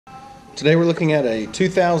Today we're looking at a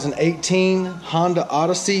 2018 Honda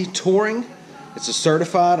Odyssey Touring. It's a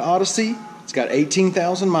certified Odyssey. It's got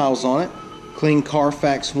 18,000 miles on it. Clean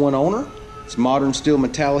Carfax one owner. It's modern steel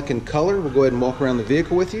metallic in color. We'll go ahead and walk around the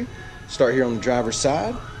vehicle with you. Start here on the driver's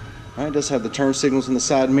side. All right, it does have the turn signals in the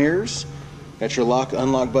side mirrors. Got your lock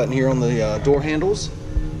unlock button here on the door handles.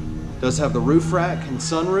 Does have the roof rack and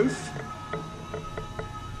sunroof. All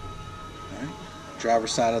right.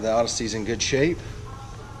 Driver's side of the Odyssey is in good shape.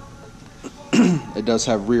 It does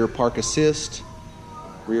have rear park assist,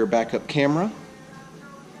 rear backup camera.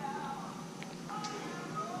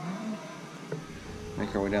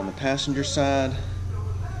 Make our way down the passenger side.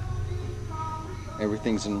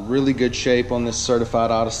 Everything's in really good shape on this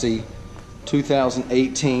certified Odyssey.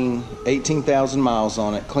 2018, 18,000 miles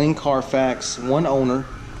on it. Clean Carfax, one owner.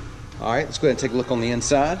 All right, let's go ahead and take a look on the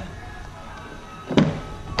inside.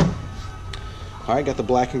 All right, got the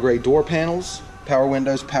black and gray door panels. Power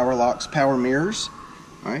windows, power locks, power mirrors.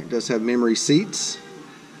 All right, it does have memory seats.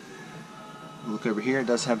 Look over here, it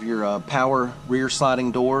does have your power rear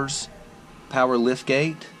sliding doors, power lift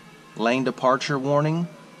gate, lane departure warning,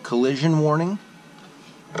 collision warning.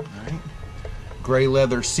 All right, gray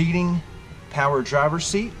leather seating, power driver's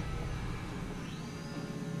seat.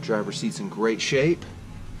 Driver's seat's in great shape.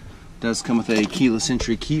 Does come with a keyless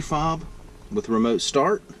entry key fob with remote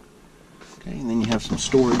start. Okay, and then you have some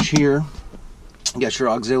storage here. You got your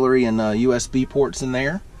auxiliary and USB ports in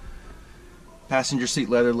there. Passenger seat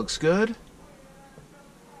leather looks good.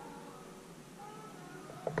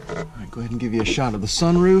 All right, go ahead and give you a shot of the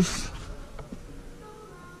sunroof.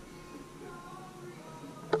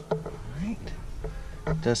 All right.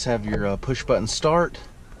 It does have your push button start,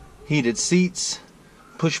 heated seats,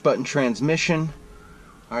 push button transmission.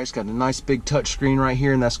 All right, it's got a nice big touch screen right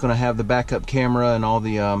here, and that's going to have the backup camera and all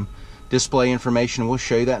the display information. We'll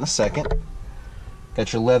show you that in a second.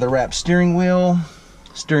 Got your leather wrapped steering wheel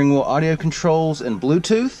audio controls, and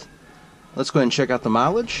Bluetooth. Let's go ahead and check out the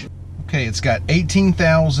mileage. Okay, it's got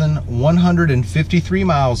 18,153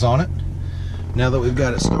 miles on it. Now that we've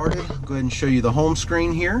got it started, I'll go ahead and show you the home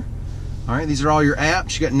screen here. All right, these are all your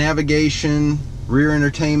apps. You got navigation, rear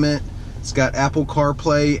entertainment. It's got Apple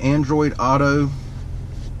CarPlay, Android Auto.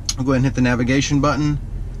 I'll go ahead and hit the navigation button.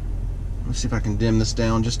 Let's see if I can dim this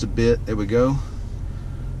down just a bit. There we go.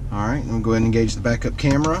 All right, then we'll go ahead and engage the backup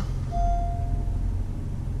camera.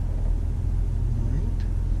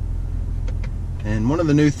 And one of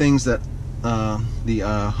the new things that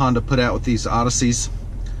Honda put out with these Odysseys,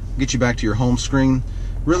 get you back to your home screen.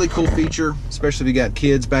 Really cool feature, especially if you got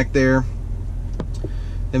kids back there.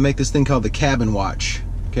 They make this thing called the cabin watch.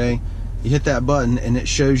 Okay, you hit that button and it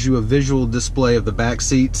shows you a visual display of the back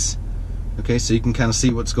seats. Okay, so you can kind of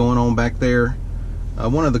see what's going on back there.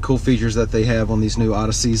 One of the cool features that they have on these new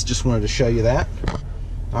Odysseys. Just wanted to show you that.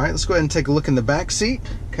 All right, let's go ahead and take a look in the back seat.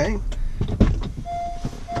 Okay.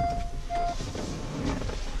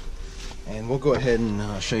 And we'll go ahead and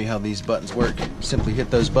show you how these buttons work. Simply hit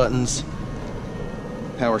those buttons.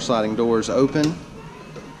 Power sliding doors open.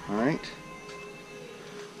 All right.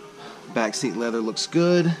 Back seat leather looks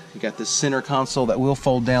good. You got this center console that will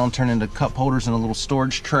fold down, turn into cup holders and a little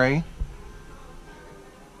storage tray.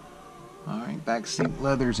 All right, back seat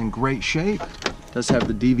leather is in great shape. Does have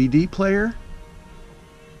the DVD player.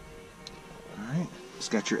 All right, it's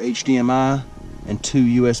got your HDMI and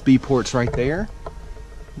 2 USB ports right there.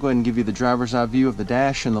 Go ahead and give you the driver's eye view of the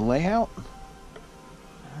dash and the layout. All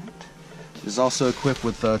right. It is also equipped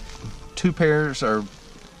with a pair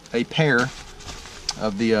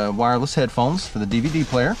of the wireless headphones for the DVD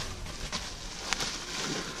player.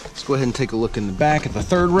 Let's go ahead and take a look in the back at the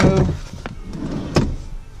third row.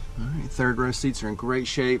 All right, third row seats are in great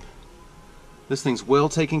shape. This thing's well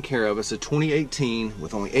taken care of. It's a 2018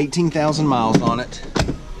 with only 18,000 miles on it.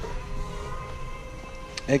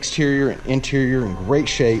 Exterior and interior in great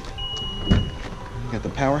shape. Got the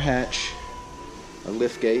power hatch, a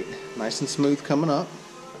lift gate, nice and smooth coming up.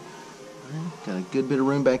 Right, got a good bit of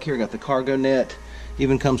room back here. Got the cargo net.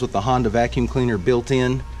 Even comes with the Honda vacuum cleaner built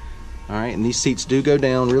in. All right, and these seats do go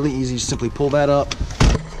down really easy. You simply pull that up.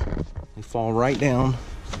 They fall right down.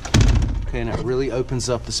 Okay, and it really opens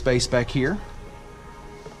up the space back here.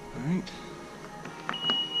 All right.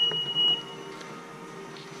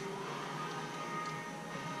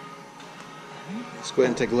 Let's go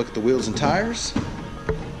ahead and take a look at the wheels and tires.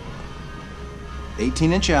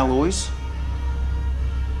 18-inch alloys.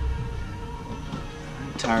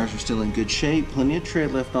 Tires are still in good shape, plenty of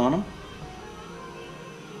tread left on them.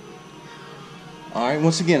 Alright,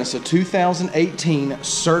 once again, it's a 2018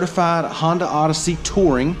 certified Honda Odyssey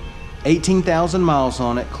Touring, 18,000 miles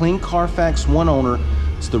on it, clean Carfax one owner,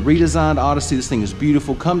 It's the redesigned Odyssey. This thing is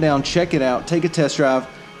beautiful. Come down, check it out, take a test drive,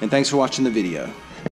 and thanks for watching the video.